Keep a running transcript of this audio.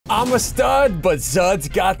I'm a stud, but Zud's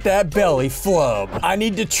got that belly flub. I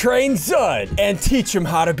need to train Zud and teach him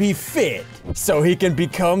how to be fit so he can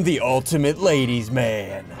become the ultimate ladies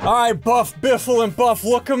man. All right, Buff Biffle and Buff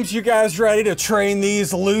Lookums, you guys ready to train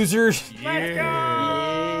these losers? Let's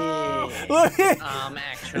go!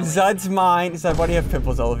 Actually. Zud's mine. Zud, why do you have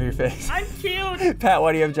pimples all over your face? I'm cute. Pat,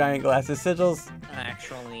 why do you have giant glasses? Sigils?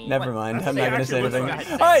 Actually. Never mind. I'm They not gonna say actually anything.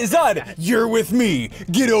 look All right, Zud, you're with me.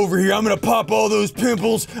 Get over here. I'm gonna pop all those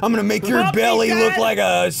pimples. I'm gonna make your belly look like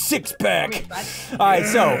a six-pack. All right,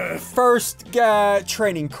 so first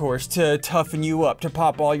training course to toughen you up, to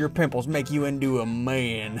pop all your pimples, make you into a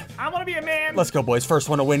man. I want to be a man. Let's go, boys. First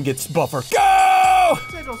one to win gets buffer. Go!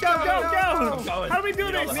 Go, go, go. How do we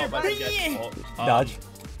do this? Dodge.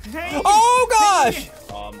 Hey. Oh gosh!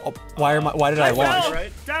 Oh, why did I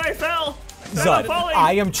launch? Dad, I fell. Zud,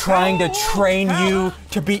 I am trying to train you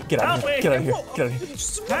to be. Get out of here! Get out of here! Get out of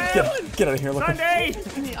here! Get out of here! Look.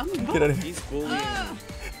 SSundee. Get out of here! He's bullying.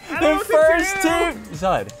 The first two.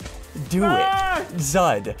 Zud, do it.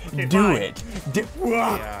 Zud, do it.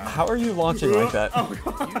 How are you launching like that?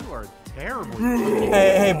 You are terrible.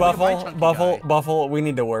 Hey, Buffle, we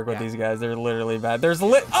need to work with these guys. They're literally bad. There's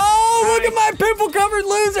Oh, look at my pimple-covered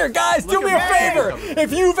loser! Guys, do me a favor.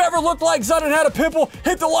 If you've ever looked like Zud and had a pimple,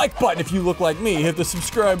 hit the like button. If you look like me, hit the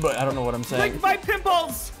subscribe button. I don't know what I'm saying. Lick my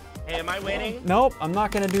pimples. Hey, am I winning? Nope, I'm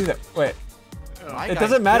not gonna do that. Wait. It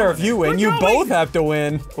doesn't matter if you win. You both have to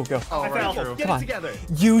win. Oh, go. Oh, right, true. Get it together.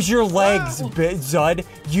 Use your legs, Zud.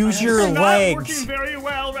 Use your It's not legs. working very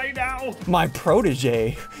well right now. My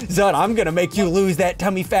protege. Zud, I'm gonna make you lose that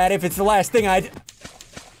tummy fat if it's the last thing I...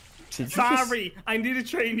 Sorry, I need to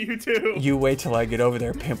train you too. You wait till I get over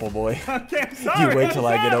there, pimple boy. Okay, I'm sorry. You wait till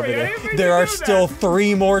I get over sorry. I there. didn't mean There to are do still that.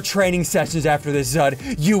 3 more training sessions after this,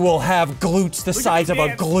 Zud. You will have glutes the size of a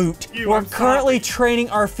dance. glute. You We're are currently training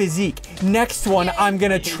our physique. Next one, I'm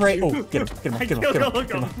gonna train. Oh, get him! Get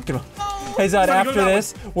him! Hey, Zud. After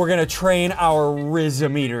this, we're gonna train our RIZZ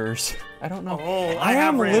meters. I don't know. Oh, I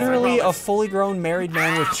am RIZZ, literally I a fully grown married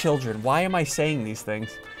man with children. Why am I saying these things?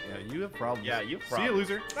 Yeah, you have problems. Yeah, you have See you, problems.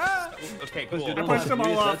 loser. Okay, cool. I pushed them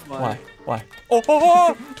all off. Why? Why?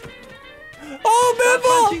 Oh!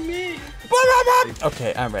 Oh, Bimble!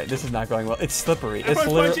 Okay, I'm right. This is not going well. It's slippery. It's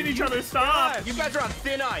Everyone's literally. punching each other. Stop. You guys are on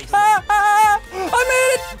thin ice.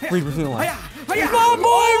 I made it! Read between the lines. Come on,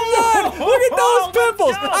 boys! Look at those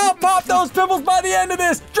pimples! I'll pop those pimples by the end of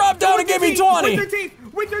this! Drop down and give me 20! With your teeth!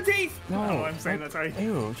 With your teeth! No. Oh, I'm saying that, sorry.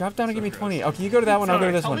 Ew, drop down and give me 20. Okay, you go to that one, I'll go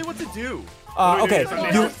to this Tell one. me what to do. Okay,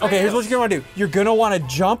 do? okay, here's what you're gonna do. You're gonna wanna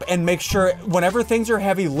jump and make sure whenever things are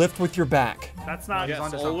heavy, lift with your back. That's not.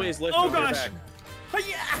 Yes, always lift Oh with your gosh. back.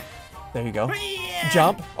 Yeah. There you go. Yeah.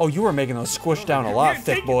 Jump. Oh, you were making those squish down a lot, Here,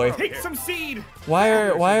 thick take- boy. Take some seed. Why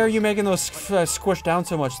are you making those squish down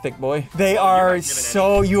so much, thick boy? They are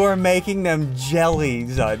so, you are making them jelly,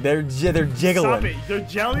 Zud. They're jiggling. Stop it. They're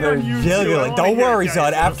jelly They're on you. jiggling. Don't worry,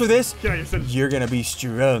 Zud. After this, Get out of here, you're gonna be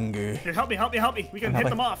stronger. Here, help me. We can hit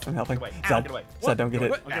them off. I'm helping. Get Zud, away. Zud, don't get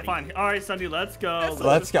hit. Okay, fine. All right, SSundee, let's go.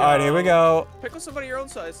 Let's go. All right, here we go. Pickle somebody your own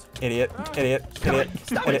size. Idiot. Stop it.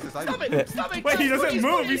 Stop it. Stop it. Wait, he doesn't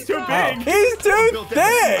move. He's too big. He's too I'm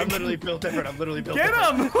thick. literally built different. I'm literally built Get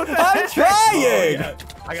different. him. What the I'm heck? trying.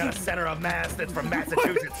 I got a center of mass that's from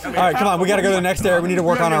Massachusetts. All right, come on. We gotta go to the next area. We need to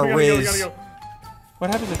work on our We gotta go, we RIZZ. gotta go. What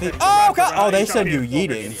happens with these? Oh, God. Oh, they said you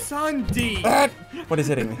yeeting. SSundee. What is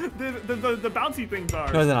hitting me? The bouncy things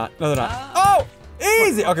are. No, they're not. No, they're not. Oh,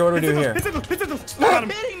 easy. Okay, what do we do here? Hit it. Stop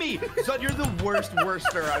hitting me! Zud, you're the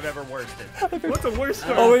worster I've ever worsted. What's the worst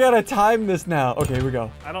story? Oh, we gotta time this now. Okay, here we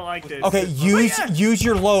go. I don't like this. Okay, use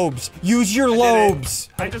your lobes. Use your lobes.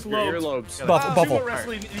 I just Your lobed. lobes. Buffle. Sumo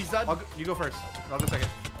wrestling, Zud. You go first. I'll go second.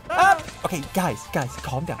 Up. Okay, guys,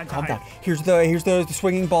 calm down, calm down. Here's the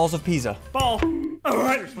swinging balls of Pisa. Ball. All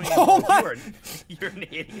right. Oh my! You're an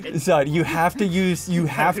idiot. Zud, you have to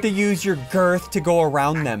use your girth to go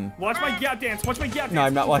around them. Watch my gap dance. Watch my gap dance. No,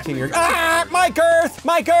 I'm not watching your. Ah, my girth,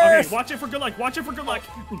 my Okay, girth. watch it for good luck. Watch it for good luck.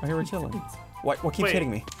 Oh, here we're chilling. What keeps Wait.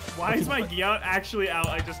 hitting me? Why is my gout actually out?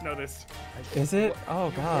 I just noticed. Is it?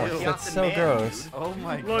 Oh gosh, Ew. that's so gross. Oh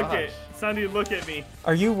my god. Look it. SSundee, look at me.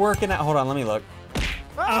 Are you working at? Hold on, let me look.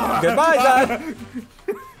 Goodbye, Zud.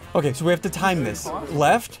 Okay, so we have to time this.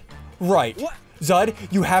 Left, right. Zud,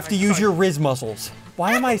 you have to use your RIZZ muscles.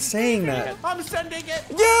 Why am I saying that? I'm sending it.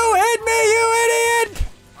 You hit me, you idiot!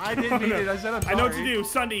 I didn't need it. I said I'm sorry. I know what to do.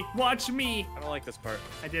 SSundee, watch me. I don't like this part.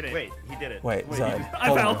 I did it. Wait, he did it. Wait, Zud. I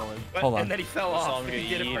Hold fell. on. Hold And on. then he fell off. I'm He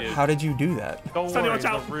did gonna it eat first. How did you do that? Don't SSundee, worry, watch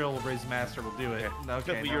out. the real RIZZ master will do it. Okay,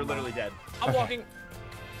 Because you're never literally mind. dead. I'm walking.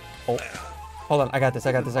 Oh. Hold on, I got this.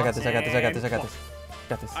 Got this.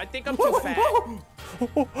 Got this. I think I'm too fat.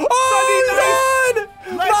 Oh, Zud!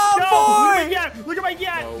 Let's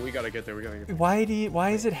gotta get there. We gotta get there. Why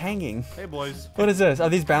is it hanging? Hey, boys. What is this? Are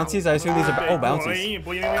these bouncies? I assume these are bouncies. Hey,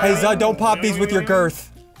 Hey, Zud, don't pop these with your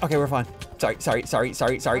girth. Okay, we're fine. Sorry.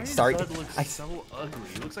 Zud looks so ugly.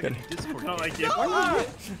 He looks like a Discord. I don't like it.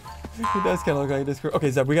 He does kind of look like a Discord. Okay,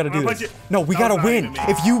 Zud, we gotta do punch this. it. No, we gotta not win. even me.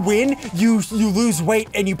 If you win, you lose weight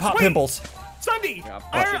and you pop Wait. pimples. SSundee, Yeah,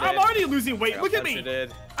 I'm already losing weight. Look at You me.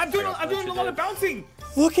 did. I'm doing a lot of bouncing.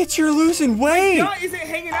 Look at you losing weight. Yacht isn't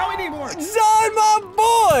hanging out anymore. Zud, my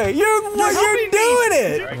boy, you're helping me. doing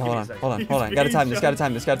it. Alright, Hold on. Gotta time this.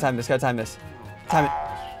 Time it.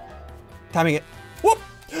 Timing it. Whoop.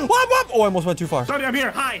 Oh, I almost went too far. SSundee, I'm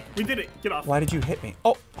here. Hi. We did it. Get off. Why did you hit me?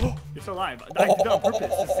 Oh. You're still alive. I did that on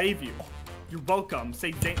purpose to save you. You're welcome.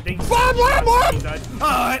 Say thanks. Get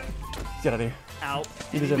out of here. Ow.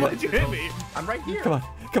 You deserve Why it. did you hit me? I'm right here. Come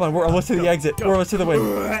on. We're almost to the exit. We're almost to the win.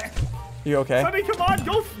 You okay? SSundee, come on.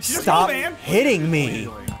 Go. Just Stop go, man. hitting me.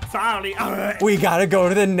 Sorry. We gotta go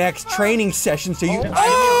to the next training session so you.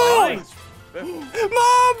 Oh!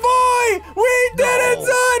 My boy! We did it,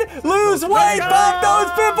 Zud! Lose weight, pop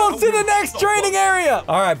those pimples to the next training area!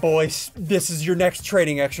 Alright, boys. This is your next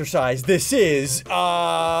training exercise. This is,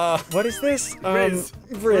 what is this? RIZZ.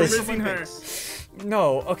 RIZZ. Rizzing her.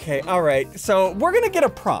 No, okay, alright. So, we're gonna get a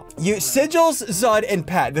prompt. Sigils, Zud, and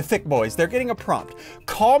Pat, the thick boys, they're getting a prompt.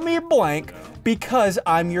 Call me blank because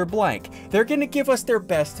I'm your blank. They're gonna give us their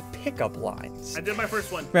best pickup lines. I did my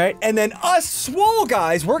first one. Right? And then us swole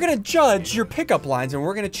guys, we're gonna judge your pickup lines and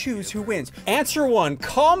we're gonna choose who wins. Answer 1,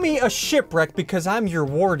 call me a shipwreck because I'm your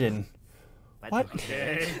warden. What?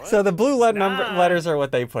 Okay. So the blue letters are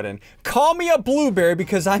what they put in. Call me a blueberry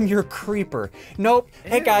because I'm your creeper. Nope.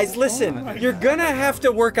 Hey guys, listen. You're gonna have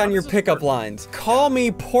to work on your pickup lines. Call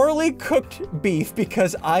me poorly cooked beef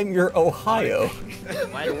because I'm your Ohio.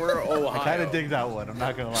 We're Ohio. I kind of dig that one. I'm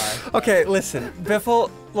not gonna lie. Okay, listen.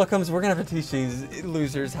 Biffle, Lookums, we're gonna have to teach these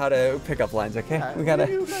losers how to pick up lines, okay? We gotta.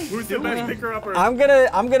 Who's the best picker upper? I'm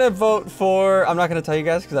gonna vote for. I'm not gonna tell you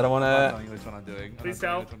guys because I don't I'm wanna. telling you which one I'm doing. Please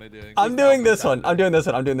tell. I'm doing this one. I'm doing this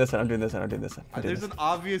one. There's an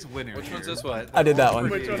obvious winner. Which one's here, this one? but- I did that one.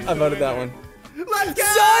 Which one's I voted that one. Let's go!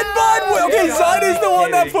 Zud, bud! Okay, Zud is the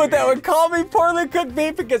one that kidding put that one. Call me poorly cooked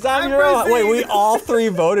beef because I'm your own. Wait, we all 3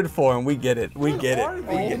 voted for him. We get it. We get it.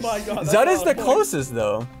 Oh my god. Zud is the closest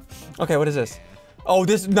though. Okay, what is this? Oh,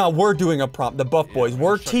 now we're doing a prompt. The Buff Boys.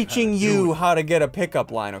 We're teaching you how to get a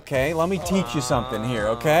pickup line, okay? Let me teach you something here,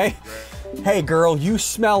 okay? Hey girl, you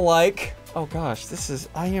smell like... Oh gosh,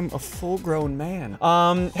 I am a full-grown man.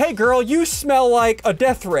 Hey girl, you smell like a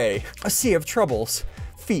death ray. A sea of troubles.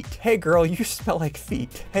 Feet. Hey girl, you smell like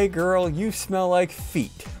feet. Hey girl, you smell like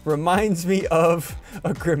feet. Reminds me of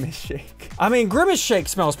a Grimace Shake. I mean, Grimace Shake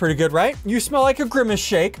smells pretty good, right? You smell like a Grimace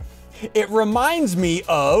Shake. It reminds me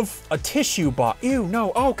of a tissue box. Ew,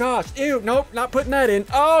 no, oh gosh, ew, nope, not putting that in.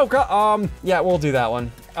 Oh god, yeah, we'll do that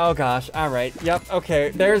one. Oh gosh, all right, yep, okay,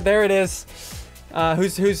 there it is.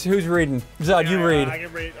 Who's reading? Zud, you read. I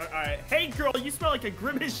can read. All right. Hey girl, you smell like a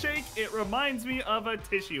Grimace Shake. It reminds me of a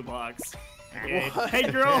tissue box. Okay.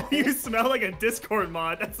 Hey girl, you smell like a Discord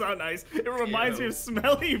mod. That's not nice. It reminds me of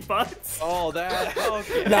smelly butts. Oh, that.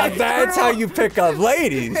 Okay. Now that's how you pick up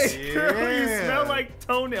ladies. Hey girl, you smell like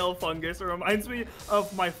toenail fungus. It reminds me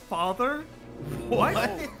of my father. What?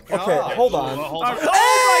 Okay, hold on. Hold on. Hey!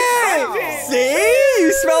 my God. See?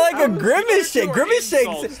 You smell like a Grimace Shake. your Grimace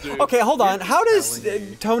insults, Shakes. dude. Okay, hold on. How does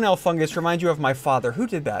toenail fungus remind you of my father? Who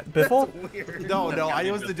did that? Biffle? No,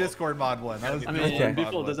 I was the Discord mod one. That was the Okay. Discord mod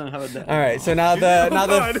People one. doesn't have a. All right, so now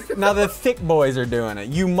the thick boys are doing it.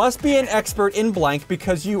 You must be an expert in blank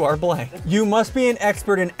because you are blank. You must be an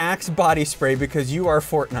expert in Axe body spray because you are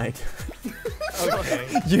Fortnite. Okay.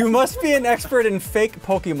 You must be an expert in fake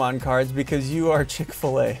Pokemon cards because you are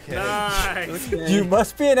Chick-fil-A. Nice. You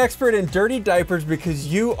must be an expert in dirty diapers because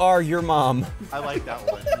you are your mom. I like that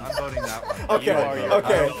one. I'm voting that one. Okay, I don't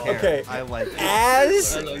care. okay. I like it.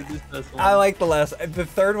 As This one. I like the the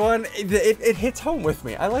third one, it hits home with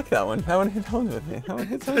me. I like that one. That one hits home with me. That one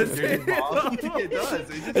hits home with me. It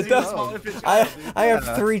does. It does. I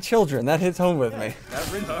have 3 children. That hits home with me.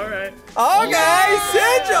 All right. Okay,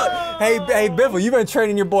 Sigil. Hey, Biffle, you've been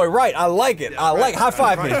training your boy right. I like it. High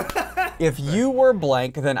five me. If you were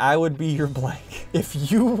blank, then I would be your blank.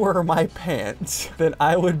 If you were my pants, then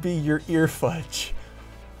I would be your ear fudge.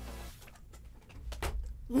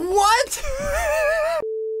 What?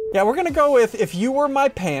 Yeah, we're gonna go with if you were my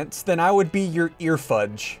pants, then I would be your ear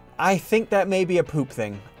fudge. I think that may be a poop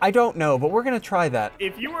thing. I don't know, but we're gonna try that.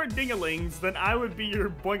 If you were dingalings, then I would be your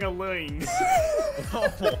boingalings.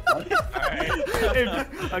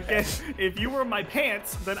 Okay, if you were my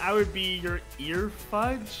pants, then I would be your ear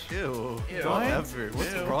fudge. Ew. Whatever.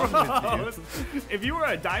 What's wrong with you? If you were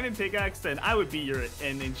a diamond pickaxe, then I would be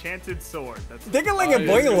an enchanted sword. That's Dingaling and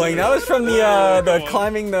boingaling. That was from the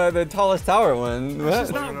climbing the tallest tower one. This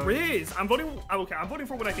is not Riz. I'm voting. Okay, I'm voting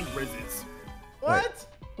for what I think Riz is. What?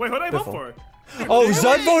 Wait, who did I vote for? Oh,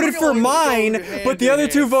 Zud voted for mine, but the other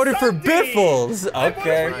two voted for SSundee. Biffles.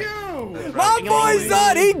 Okay. My boy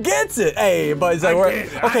Zud, he gets it. Hey, but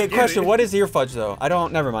Zud, okay, question. What is ear fudge though? I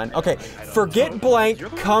don't. Never mind. Okay, forget blank.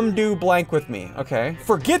 Come do blank with me. Okay.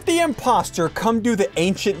 Forget the imposter. Come do the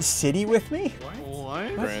ancient city with me.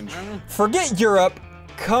 What? Cringe. Forget Europe.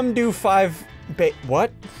 Come do 5.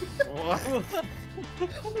 What?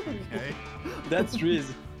 Okay. That's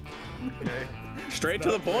RIZZ. Okay. Straight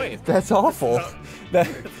to the point. That's awful. That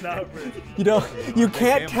Not Riz. you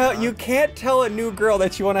can't tell a new girl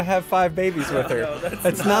that you want to have 5 babies with her.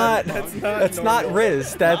 That's not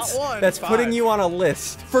Riz. That's putting 5. you on a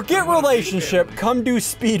list. Forget relationship. Come do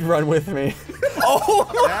speed run with me. Oh,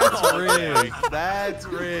 That's rigged. That's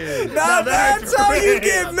rigged. now that's how you Riz.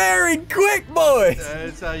 get married quick, boys.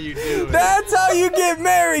 That's how you do it. That's how you get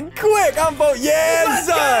married quick. I'm voting. Yeah,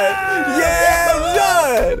 son. Yeah,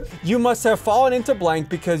 son. You must have fallen into blank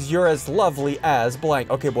because you're as lovely as blank.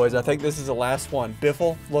 Okay, boys, I think this is the last one.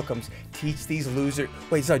 Biffle, Lookums, teach these losers.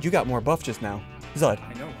 Wait, Zud, you got more buff just now. Zud.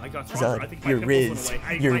 I know. I got stronger. I Zud, think my you're pimples RIZZ. went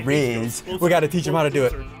away. You're My face RIZZ. feels We gotta teach him how to do it.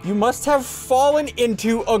 closer. You must have fallen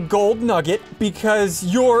into a gold nugget because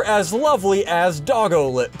you're as lovely as doggo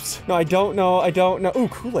lips. No, I don't know. Ooh,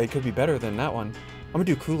 Kool-Aid could be better than that one. I'm gonna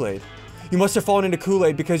do Kool-Aid. You must have fallen into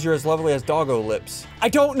Kool-Aid because you're as lovely as doggo lips. I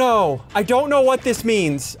don't know. I don't know what this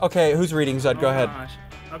means. Okay, who's reading, Zud? Go ahead. Gosh.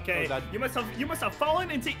 Okay, Oh, you must have fallen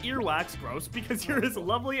into earwax, gross, because you're as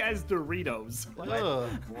lovely as Doritos.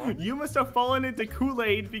 Ugh. You must have fallen into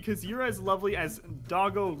Kool-Aid because you're as lovely as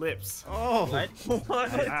doggo lips. Oh.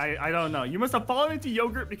 I don't know. You must have fallen into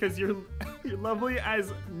yogurt because you're lovely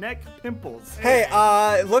as neck pimples. Hey,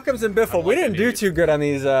 Lookums and Biffle, we didn't do too good on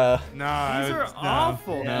these, Nah, These are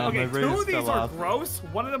awful. No, Okay, my 2 RIZZ of these fell are off. gross.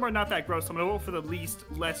 One of them are not that gross. So I'm gonna vote for the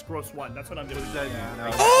less gross one. That's what I'm doing.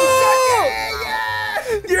 No. Oh!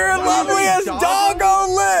 You're lovely as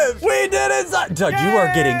doggo lips! We did it! Doug, you are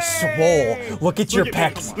getting swole. Look at your Look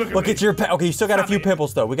at me. pecs. Look at Look me. at your pecs. Okay, you still got a few Stop it.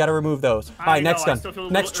 pimples, though. We gotta remove those. All right, next know, I done. still feel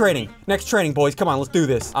a Next little training. early. Next training, boys. Come on, let's do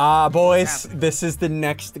this. Boys, happening? this is the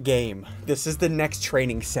next game. This is the next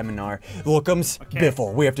training seminar. Lookums, Okay.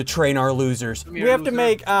 Biffle, we have to train our losers. We have to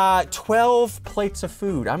make 12 plates of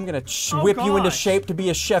food. I'm gonna whip you into gosh. shape to be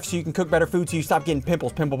a chef so you can cook better food so you stop geting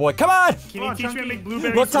pimples, pimple boy. Come on! Can you teach me how to make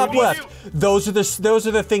blueberry Look top smoothies? left. Those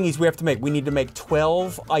are the thingies we have to make. We need to make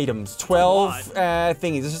 12 items. 12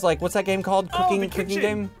 thingies. This is like, what's that game called? Oh, Cooking the cooking kitchen.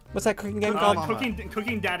 game? What's that cooking game called?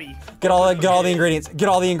 Cooking daddy. Get all the ingredients. Get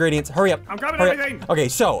all the ingredients. Hurry up. I'm grabbing Hurry up. everything. Okay,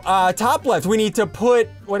 so top left, we need to put,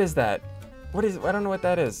 what is that? I don't know what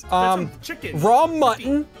that is. some chicken. Raw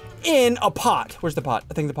mutton in a pot. Where's the pot?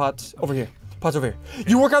 I think the pot's over here. Pot's over here.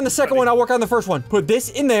 You work on the second one, I'll work on the first one. Put this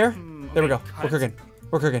in there. There we go. We're cooking.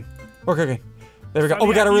 We're cooking. We're cooking. There we go. Oh,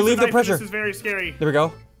 we gotta relieve the pressure. This is very scary. There we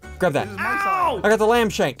go. Grab that. Ow! I got the lamb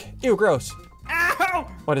shank. Ew, gross.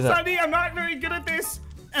 Ow! What is that? Sunny, I'm not very good at this.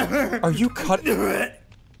 Are you cut?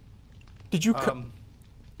 Did you cut?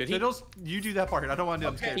 Fiddles, you do that part. I don't want to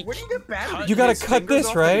do it. Where do you get batteries? You gotta cut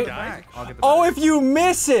this, right? I'll get the Oh, if you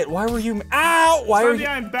miss it, why were you? Ow! Why are Sunny, you?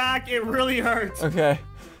 I'm back. It really hurts. Okay.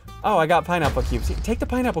 Oh, I got pineapple cubes. Here, take the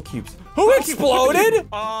pineapple cubes. Who exploded?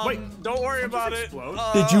 Wait, Don't worry about it. explode?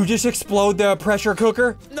 Did you just explode the pressure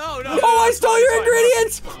cooker? No. Oh, I stole your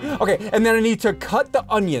ingredients! Okay, and then I need to cut the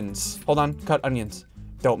onions. Hold on, cut onions.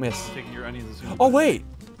 Don't miss. Taking your onions as soon as Oh, wait.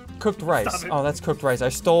 Cooked rice. Stop it. Oh, that's cooked rice. I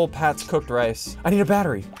stole Pat's cooked rice. I need a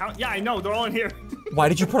battery. Yeah, I know. They're all in here. Why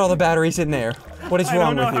did you put all the batteries in there? What is I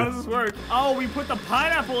wrong don't know. with How you? does this work? Oh, we put the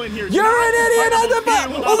pineapple in here. You're an idiot on the back!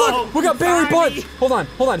 Pineapple Oh, look! We got berry Sunny. punch!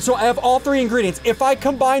 Hold on. So I have all 3 ingredients. If I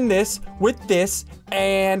combine this with this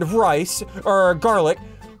and rice, or garlic,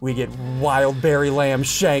 we get wild berry lamb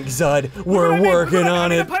shank, Zud. We're working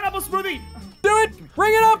on I it. made a pineapple smoothie. Do it!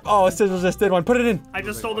 Bring it up! Oh, Sizzle just did one. Put it in. I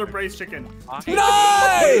just stole their braised chicken.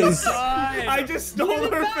 Nice! I just stole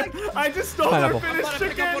their Pineapple. finished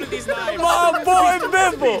Pick up one chicken. of these knives. My boy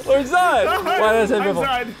Biffle! Or Zud! Why did I say I'm Biffle?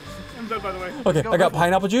 Zud. I'm done, by the way. Okay, I got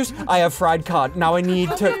pineapple juice. I have fried cod. Now I need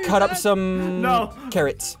to cut up some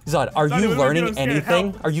carrots. Zud, are you learning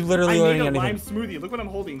anything? Are you literally learning anything? I need a lime smoothie. Look what I'm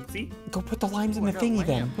holding. See? Go put the limes in the thingy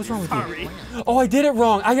then. What's wrong with Sorry. you? Oh, I did it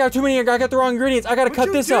wrong. I got too many. I got the wrong ingredients. I gotta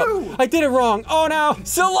cut this up. I did it wrong. Oh no,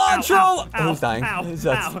 cilantro. Who's dying?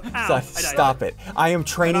 Zud, stop it. I am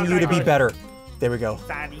training you to be better. There we go.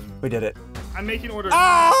 We did it. I'm making orders.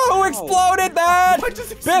 Oh, exploded that! What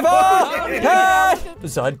just exploded?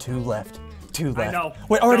 Zud, 2 left. 2 left. I know.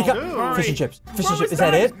 Wait, already got fish and chips. Fish and chips. Is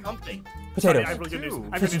that it? Potatoes. I have really good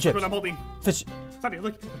news. Fish and chips. What I'm holding. Fish. Sonny,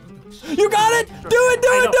 look. You got it! Do it! Do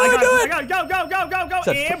it! Do it! Do it! I got it.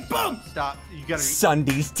 Go. And boom. Stop. You gotta.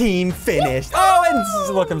 SSundee's team finished. Oh,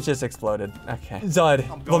 and Lookums just exploded. Okay. Zud,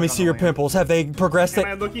 let me see your pimples. Have they progressed? Am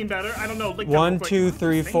I looking better? I don't know. 1, 2,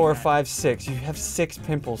 3, 4, 5, 6. You have 6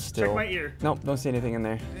 pimples still. Check my ear. Nope, don't see anything in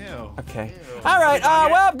there. Ew. Okay. All right.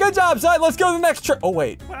 Well, good job, Zud. Let's go to the next trip. Oh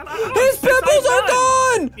wait. His pimples are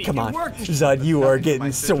gone. Come on, Zud. You are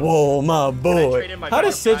getting swole, my boy. How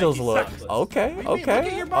does sigils look? Okay.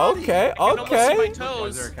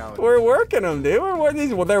 We're working them, dude.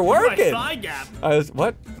 Well, they're working.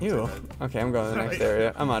 What? Ew. Okay, I'm going to the next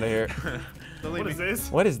area. I'm out of here. What is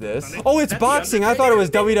this? What is this? Oh, it's boxing. I thought it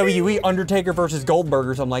was WWE Undertaker versus Goldberg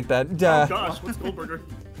or something like that. Oh gosh, what's Goldberger?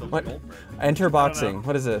 What? Enter boxing.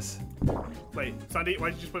 What is this? Wait, SSundee,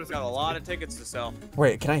 why'd you just put us in? Got a lot of tickets to sell.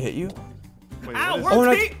 Wait, can I hit you? Wait, Ow, what is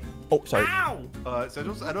where's Oh, sorry. Ow!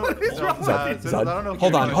 Sigils? I don't What is wrong with Sigils, I don't know.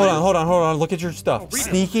 Hold on. Look at your stuff.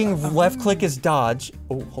 Sneaking left click is dodge.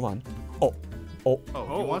 Oh, hold on. Oh,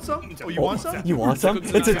 you want some? Oh, you want some? You want some?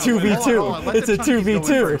 It's a 2v2. It's a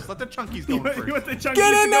 2v2. Let the chunkies go first. You want the chunky?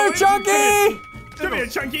 Get in there, Chunky! Come here,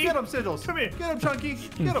 Chunky. Get him, Sigils. Come here. Get him, Chunky.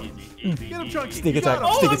 Get him. Get him, Chunky. Sneak You got attack.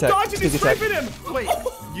 him. Sneak I'm attack. dodging and Sneak attack. scraping him. Wait,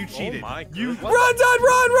 you cheated. You. Run, Zud,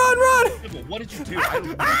 run! What did you do?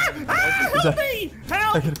 Help me!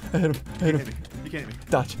 Help! I hit him. You can't hit me.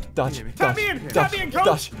 Dodge. Tap me in,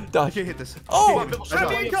 coach. You Dodge. can't hit this. Oh! Tap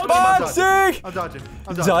me in, coach. Boxing! I'm dodging.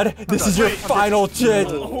 Zud, this is your final chance.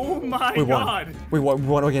 Oh my We won. god. We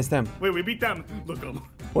won against them. Wait, we beat them. Look them.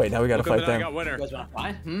 Wait, now we gotta fight I them. got winner. You guys wanna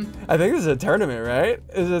fight? Hmm? I think this is a tournament, right?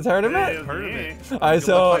 Is it a tournament? Yeah. Alright,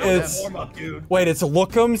 so it's Warm up, dude. wait, it's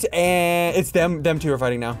Lookums and it's them. Them 2 are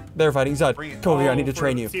fighting now. They're fighting. Zud, come over here. I need to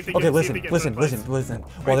train you. See if they Okay, get- listen. see if they get to the Listen.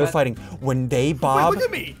 While they're fighting, when they bob. Wait, look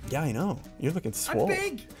at me. Yeah, I know. You're looking swole.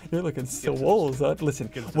 big. You're looking swole, Zud. Listen,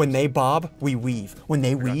 when they bob, we weave. When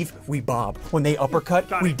they weave, we bob. When they uppercut,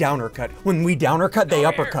 we downercut. When we downercut, they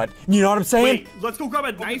uppercut. You know what I'm saying? Wait, let's go grab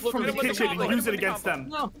a knife from the kitchen and use it against them.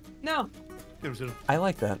 No. Get him, Sigils. I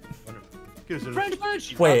like that. Get him, Sigils. French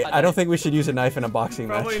punch. Wait, I don't think we should use a knife in a boxing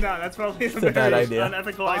Probably match. not. That's probably a a bad very idea.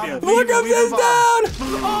 unethical idea. Lookums is down!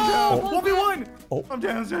 Oh, 1v1. I'm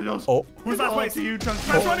down, Sigils. Oh. Who's last All place? to you,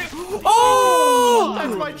 Chunky. That's running. Oh!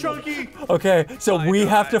 That's my Chunky. Okay, so we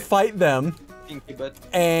have to fight them. Stinky butt.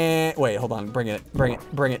 And wait, hold on. Bring it.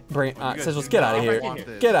 Sigils, get out of here. want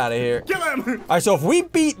this. Get out of here. Kill him. All right, so if we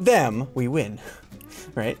beat them, we win.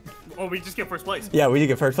 Right? Oh, we just get first place. Yeah, we did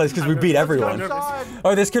get first place because we beat everyone. Outside.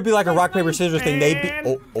 Or this could be like a rock, paper, scissors thing. They beat.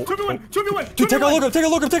 Oh. 2v1. Dude, take a look. Take a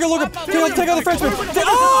look. Take out the Frenchman.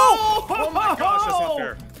 Oh! Oh my gosh, that's not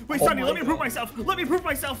fair. Wait, SSundee, let me prove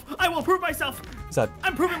myself. I will prove myself. Zud.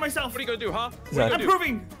 I'm proving myself. What are you gonna do, huh? Zud. I'm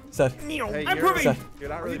proving. Zud. I'm proving. Zud. You're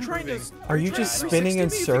not really trying to. Are you just spinning in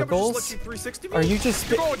circles? Are you just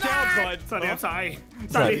You're spin? going down, bud. SSundee, I'm sorry.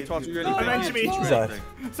 Zud. SSundee, avenge me. Zud.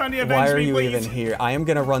 SSundee, avenge me, Why are you please. even here? I am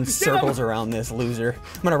gonna run circles around this loser.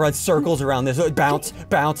 I'm gonna run circles around this. Bounce.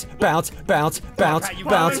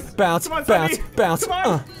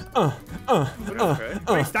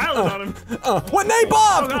 Great style is on him. When they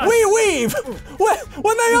bob, we weave.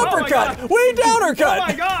 When they uppercut, we downercut. Oh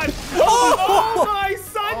my god. Oh! Oh my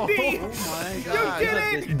SSundee. My You God.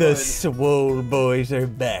 did it. The swole boys are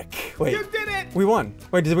back. Wait, You did it. we won.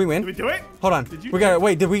 Wait, did we win? Did we do it? Hold on. We got it.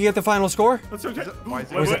 Wait, did we get the final score? Let's go check. Why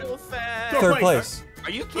is it- Wait, Was wait. Third place. Are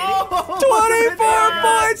you kidding? Oh, 24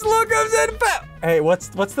 points. Lookums in foul. Hey, what's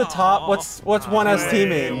the top? What's 1S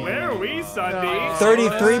teammate? Where are we, SSundee?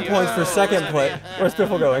 33 points for second place. Where's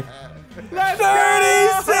Piffle going? Let's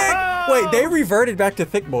 36. go! Wait, they reverted back to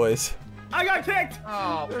thick boys. I got kicked.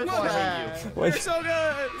 Oh, I hate you. Wait. So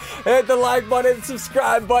good. Hit the like button,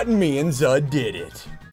 subscribe button. Me and Zud did it.